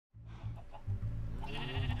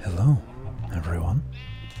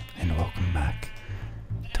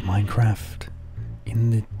Minecraft in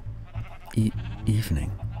the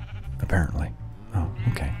evening, apparently. Oh,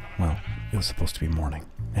 okay. Well, it was supposed to be morning.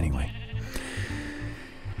 Anyway.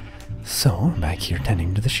 So, back here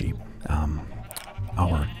tending to the sheep.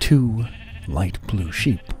 Our 2 light blue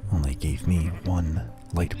sheep only gave me 1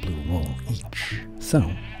 light blue wool each.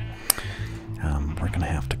 So, we're gonna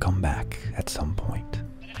have to come back at some point.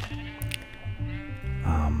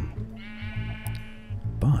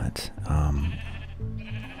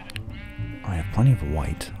 I have plenty of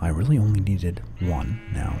white. I really only needed 1.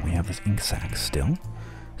 Now, we have this ink sac still,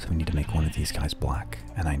 so we need to make one of these guys black,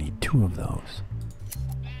 and I need 2 of those.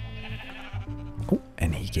 Oh,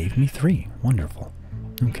 and he gave me 3. Wonderful.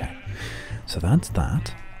 Okay, so that's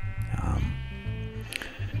that.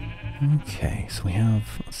 Okay, so we have,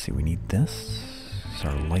 let's see, we need this. This is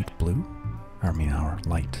our light blue, our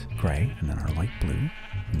light gray, and then our light blue.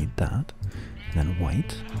 We need that, and then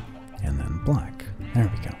white, and then black.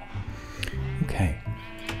 There we go. Okay,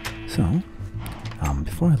 so,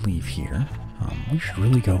 before I leave here, we should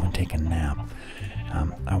really go and take a nap.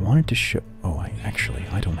 I wanted to show,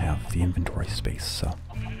 I don't have the inventory space, so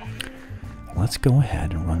let's go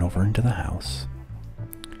ahead and run over into the house,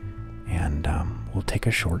 and we'll take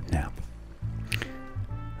a short nap.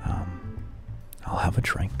 I'll have a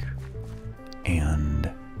drink,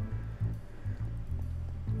 and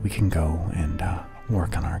we can go and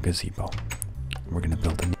work on our gazebo. We're going to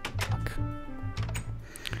build a new block.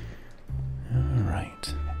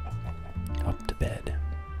 Alright. Up to bed.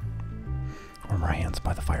 Warm our hands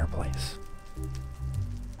by the fireplace.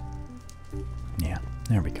 Yeah,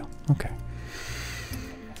 there we go. Okay.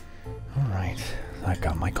 Alright. I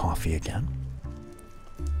got my coffee again.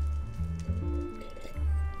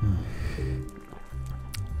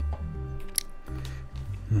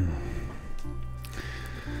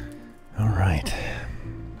 Alright.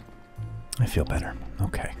 I feel better.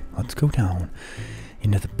 Okay, let's go down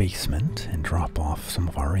into the basement and drop off some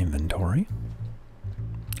of our inventory.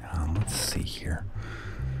 Let's see here.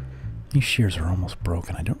 These shears are almost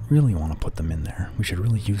broken. I don't really want to put them in there. We should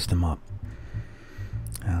really use them up.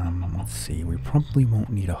 Let's see. We probably won't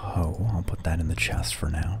need a hoe. I'll put that in the chest for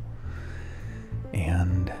now.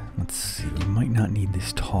 And let's see. We might not need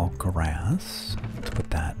this tall grass. Let's put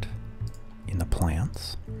that in the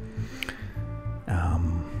plants.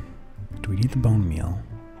 Do we need the bone meal?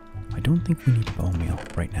 I don't think we need the bone meal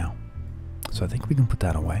right now. So I think we can put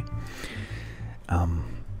that away.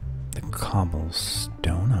 The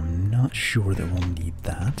cobblestone, I'm not sure that we'll need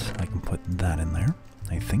that. I can put that in there,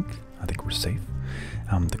 I think. I think we're safe.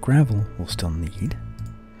 The gravel we'll still need.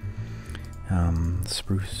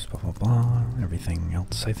 Spruce, blah, blah, blah. Everything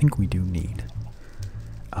else I think we do need.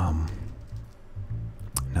 Now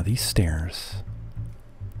these stairs.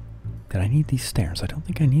 Did I need these stairs? I don't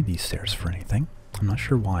think I need these stairs for anything. I'm not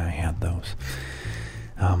sure why I had those.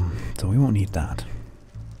 So we won't need that.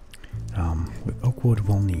 With oak wood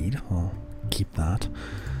we'll need. We'll keep that.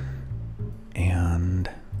 And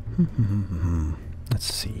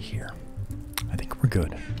let's see here. I think we're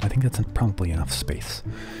good. I think that's probably enough space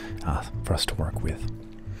for us to work with.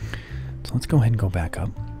 So let's go ahead and go back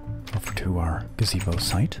up over to our gazebo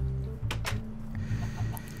site.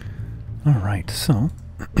 Alright, so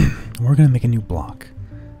we're going to make a new block.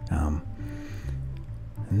 And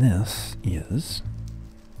this is,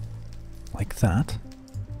 like that,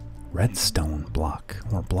 redstone block,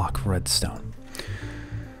 or block redstone.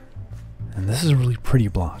 And this is a really pretty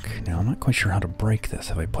block. Now, I'm not quite sure how to break this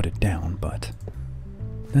if I put it down, but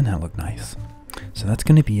doesn't that look nice? So that's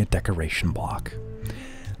going to be a decoration block.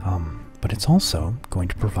 But it's also going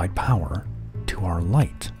to provide power to our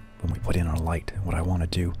light when we put in our light. What I want to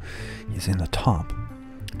do is in the top,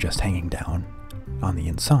 just hanging down on the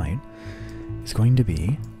inside, is going to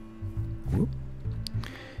be,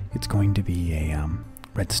 it's going to be a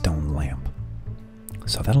redstone lamp.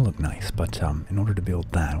 So that'll look nice, but in order to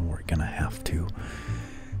build that, we're gonna have to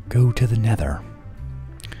go to the nether.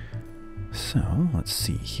 So, let's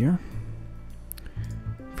see here.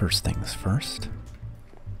 First things first.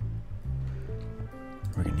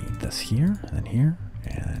 We're gonna need this here, and here,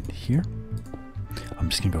 and here. I'm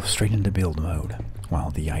just gonna go straight into build mode,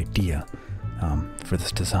 while the idea for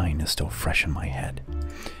this design is still fresh in my head.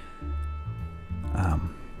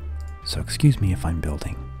 So excuse me if I'm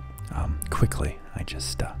building quickly. I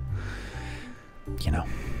just, you know,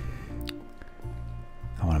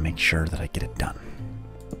 I want to make sure that I get it done.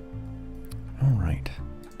 Alright,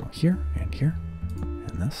 well, here,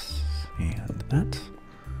 and this, and that,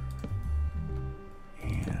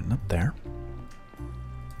 and up there.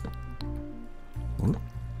 Whoop.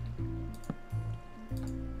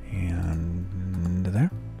 And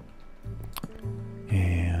there.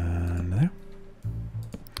 And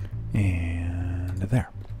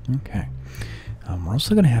Okay. We're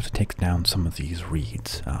also going to have to take down some of these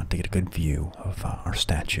reeds to get a good view of our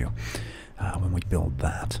statue when we build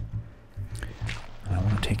that. I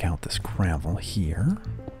want to take out this gravel here.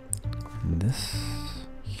 This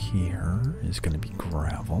here is going to be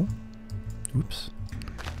gravel. Oops.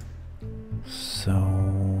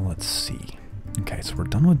 So, let's see. Okay, so we're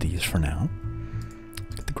done with these for now.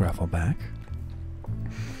 Get the gravel back.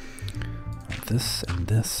 This and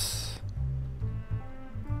this.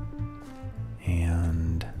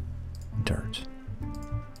 And dirt.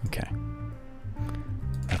 Okay.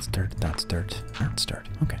 That's dirt, that's dirt, that's dirt.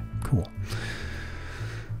 Okay, cool.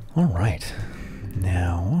 Alright.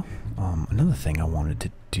 Now, another thing I wanted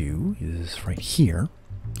to do is right here.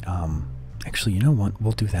 Actually, you know what?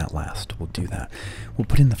 We'll do that last. We'll do that. We'll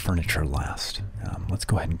put in the furniture last. Let's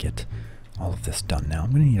go ahead and get all of this done now.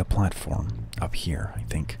 I'm going to need a platform up here, I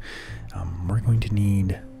think. We're going to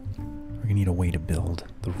need a way to build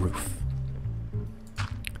the roof.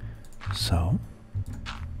 So,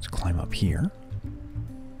 let's climb up here.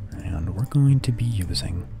 And we're going to be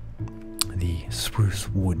using the spruce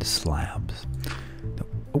wood slabs.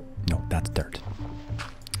 Oh, no, that's dirt.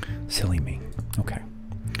 Silly me. Okay.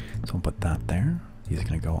 So we'll put that there. These are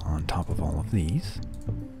going to go on top of all of these.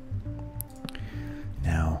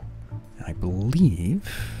 Now, I believe,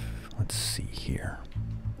 let's see here.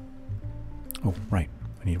 Oh, right.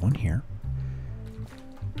 I need one here.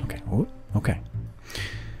 Okay. Oh, okay.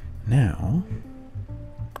 Now,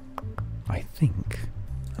 I think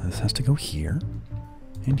this has to go here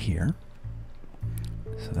and here.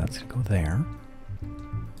 So that's going to go there.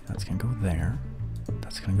 That's going to go there.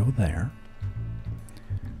 That's going to go there.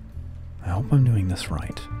 I hope I'm doing this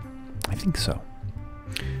right. I think so.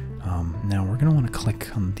 Now we're going to want to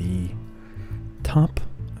click on the top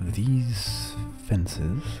of these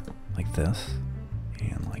fences, like this,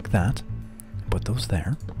 and like that. Put those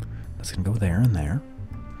there. That's going to go there and there.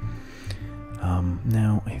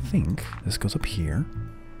 Now I think this goes up here.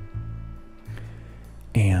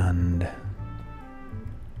 And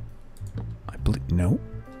I believe, no.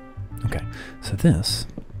 Okay, so this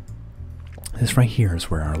right here is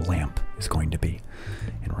where our lamp is going to be.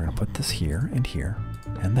 And we're going to put this here and here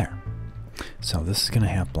and there. So this is going to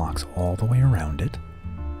have blocks all the way around it.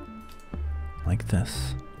 Like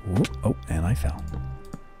this. Whoop, oh, and I fell.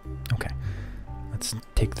 Okay, let's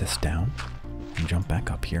take this down and jump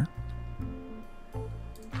back up here.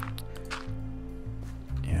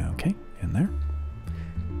 Yeah, okay, in there.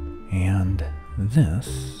 And this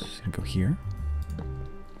is going to go here.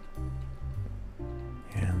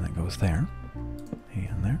 And that goes there.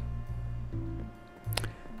 And there.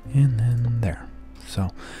 And then there. So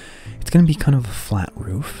it's going to be kind of a flat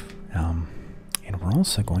roof. And we're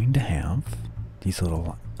also going to have these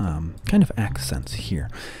little kind of accents here.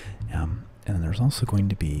 And then there's also going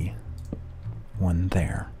to be one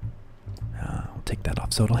there. I'll take that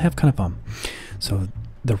off. So it'll have kind of so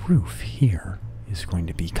the roof here is going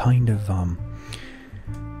to be kind of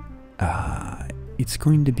it's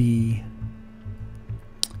going to be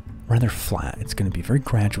rather flat. It's going to be a very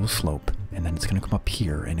gradual slope, and then it's going to come up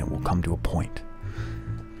here and it will come to a point.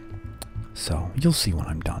 So you'll see when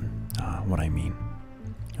I'm done what I mean.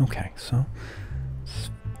 Okay, so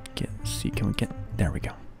let's see, can we get, there we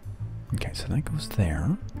go. Okay, so that goes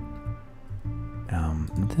there.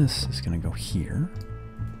 This is going to go here.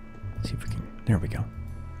 Let's see if we can, there we go.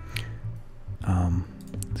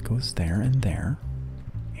 It goes there and there.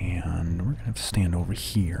 And we're going to have to stand over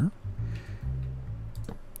here.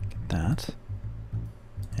 Get that.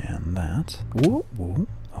 And that. Whoa, whoa,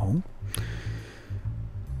 oh.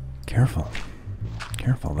 Careful.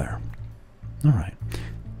 Careful there. Alright.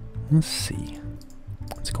 Let's see.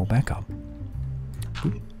 Let's go back up.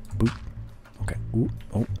 Boop, boop. Okay. Ooh,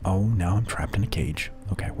 oh, oh, now I'm trapped in a cage.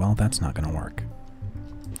 Okay, well, that's not going to work.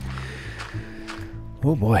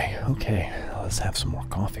 Oh boy. Okay, let's have some more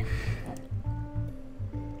coffee.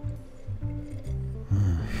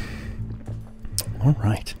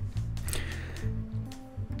 Alright.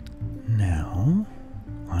 Now,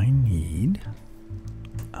 I need,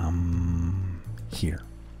 here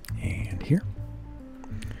and here.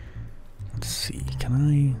 Let's see, can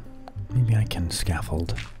I, maybe I can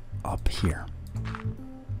scaffold up here.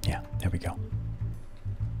 Yeah, there we go.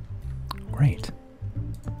 Great.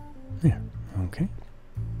 There, okay.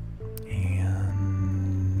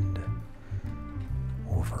 And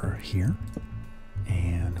over here.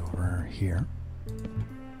 And over here.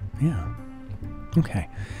 Yeah. Okay.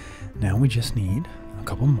 Now we just need a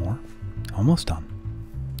couple more. Almost done.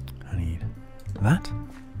 I need that.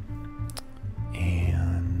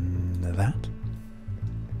 And that.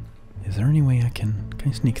 Is there any way I can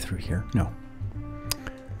I sneak through here? No.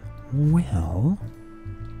 well,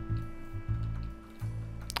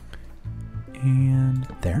 and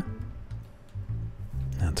there.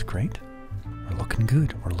 That's great. We're looking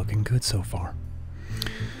good. We're looking good so far.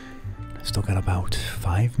 I've still got about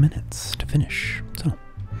 5 minutes to finish. So,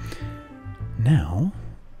 now,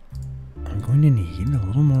 I'm going to need a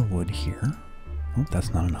little more wood here. Oh,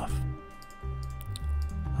 that's not enough.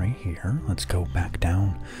 Right here. Let's go back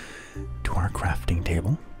down to our crafting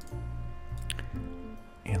table.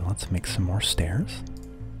 And let's make some more stairs.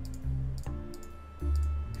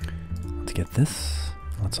 Let's get this.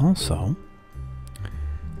 Let's also...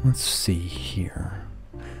 Let's see here.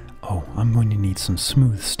 Oh, I'm going to need some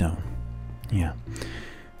smooth stone. Yeah.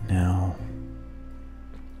 Now,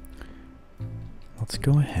 let's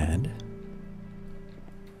go ahead.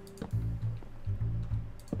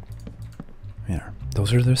 There.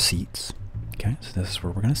 Those are the seats. Okay, so this is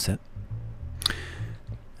where we're going to sit.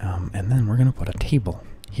 And then we're going to put a table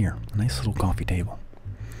here. A nice little coffee table.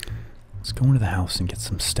 Let's go into the house and get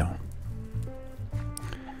some stone.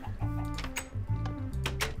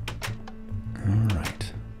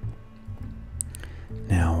 Alright.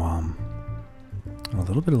 Now, a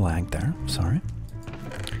little bit of lag there. Sorry.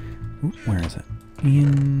 Ooh, where is it?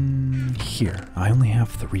 In here. I only have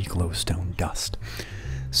 3 glowstone dust.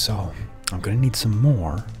 So, I'm going to need some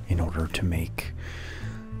more in order to make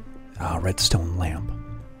a redstone lamp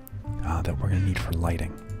that we're going to need for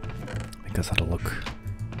lighting. Because it'll look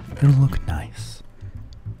nice.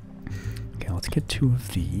 Okay, let's get 2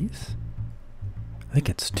 of these. I think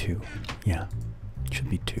it's 2. Yeah, it should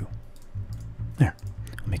be 2. There.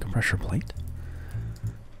 I'll make a pressure plate.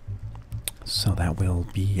 So that will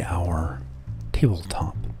be our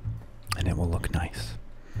tabletop. And it will look nice.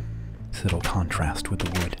 So it'll contrast with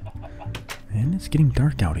the wood. And it's getting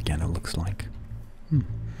dark out again, it looks like.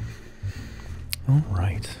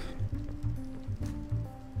 Alright.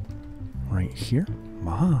 Right here.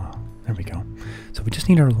 Ah, there we go. So we just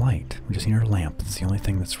need our light. We just need our lamp. It's the only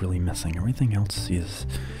thing that's really missing. Everything else is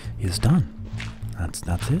done.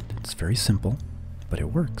 That's it. It's very simple, but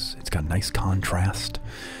it works. It's got nice contrast.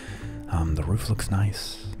 The roof looks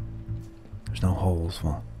nice. There's no holes,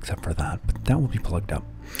 well, except for that, but that will be plugged up.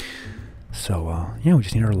 So, yeah, we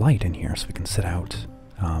just need our light in here so we can sit out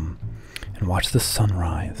and watch the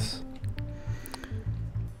sunrise.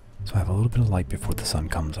 So I have a little bit of light before the sun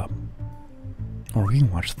comes up. Or we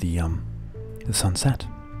can watch the sunset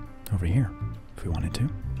over here if we wanted to.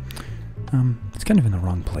 It's kind of in the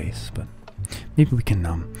wrong place, but maybe we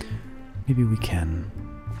can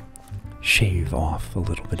shave off a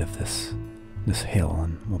little bit of this hill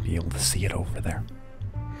and we'll be able to see it over there.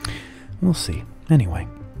 We'll see. Anyway.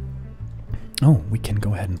 Oh, we can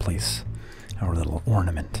go ahead and place our little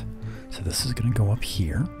ornament. So this is going to go up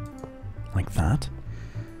here, like that.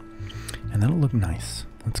 And that'll look nice.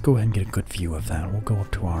 Let's go ahead and get a good view of that. We'll go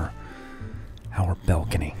up to our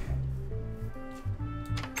balcony.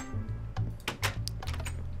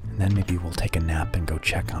 And then maybe we'll take a nap and go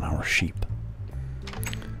check on our sheep.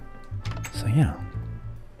 So yeah.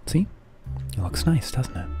 See? It looks nice,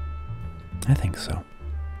 doesn't it? I think so.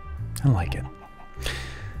 I like it.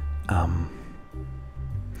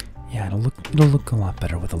 Yeah, it'll look a lot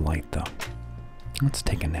better with the light though. Let's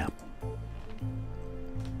take a nap.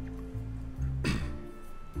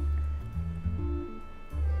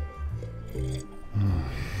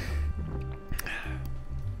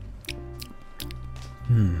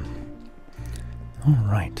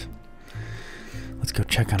 Alright. Let's go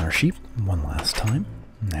check on our sheep one last time.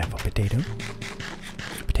 And have a potato.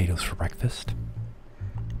 Potatoes for breakfast.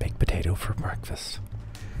 Baked potato for breakfast.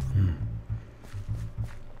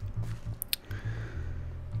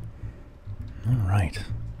 Alright.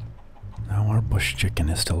 Now our bush chicken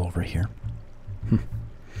is still over here.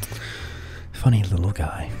 Funny little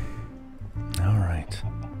guy. Alright.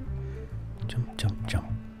 Jump, jump,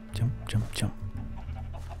 jump. Jump, jump, jump.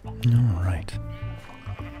 Alright.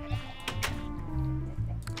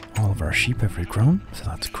 All of our sheep have regrown, so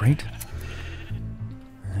that's great.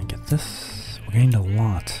 And get this. We're getting a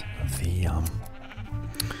lot of the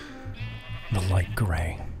light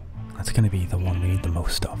gray. That's going to be the one we need the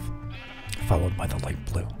most of. Followed by the light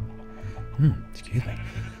blue. Excuse me.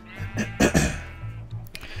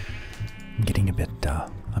 I'm getting a bit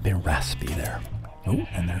raspy there. Oh,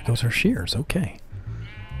 and there goes our shears. Okay.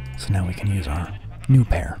 So now we can use our new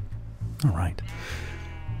pair. All right.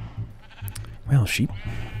 Well, sheep.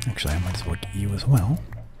 Actually, I might as well get you as well.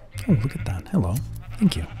 Oh, look at that. Hello.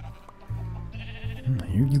 Thank you.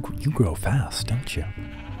 You grow fast, don't you?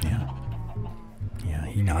 Yeah. Yeah,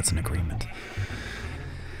 he nods in agreement.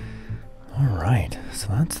 Alright, so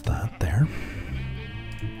that's that there.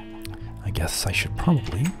 I guess I should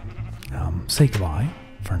probably say goodbye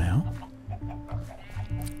for now.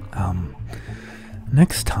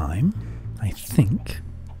 Next time, I think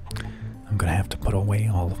I'm going to have to put away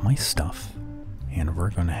all of my stuff, and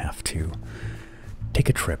we're going to have to take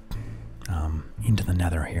a trip into the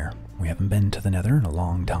Nether here. We haven't been to the Nether in a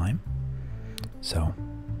long time, so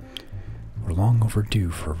we're long overdue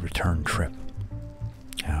for a return trip.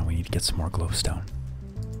 We need to get some more glowstone,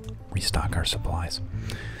 restock our supplies.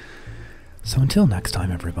 So until next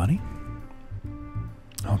time, everybody,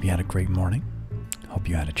 I hope you had a great morning. Hope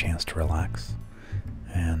you had a chance to relax,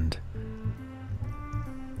 and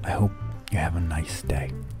I hope you have a nice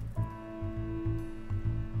day.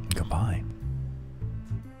 Goodbye.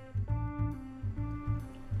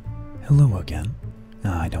 Hello again.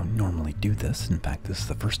 I don't normally do this. In fact, this is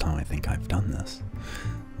the first time I think I've done this.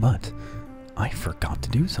 But I forgot to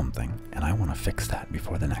do something, and I want to fix that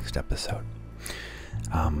before the next episode.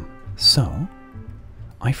 So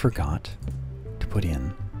I forgot to put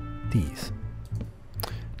in these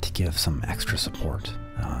to give some extra support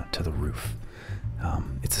to the roof.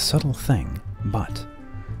 It's a subtle thing, but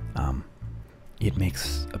it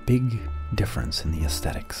makes a big difference in the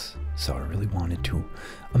aesthetics. So I really wanted to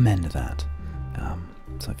amend that.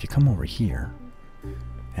 So if you come over here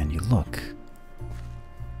and you look,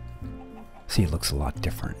 see, it looks a lot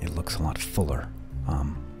different. It looks a lot fuller.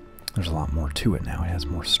 There's a lot more to it now. It has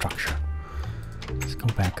more structure. Let's go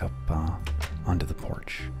back up onto the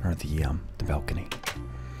porch, or the balcony.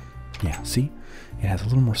 Yeah, see? It has a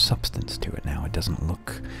little more substance to it now. It doesn't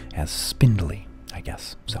look as spindly, I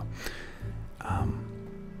guess. So, I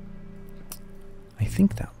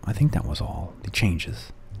think that was all the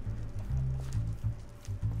changes.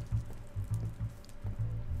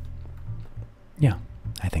 Yeah,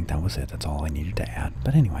 I think that was it. That's all I needed to add.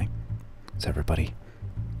 But anyway, so everybody,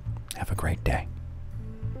 have a great day.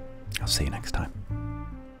 I'll see you next time.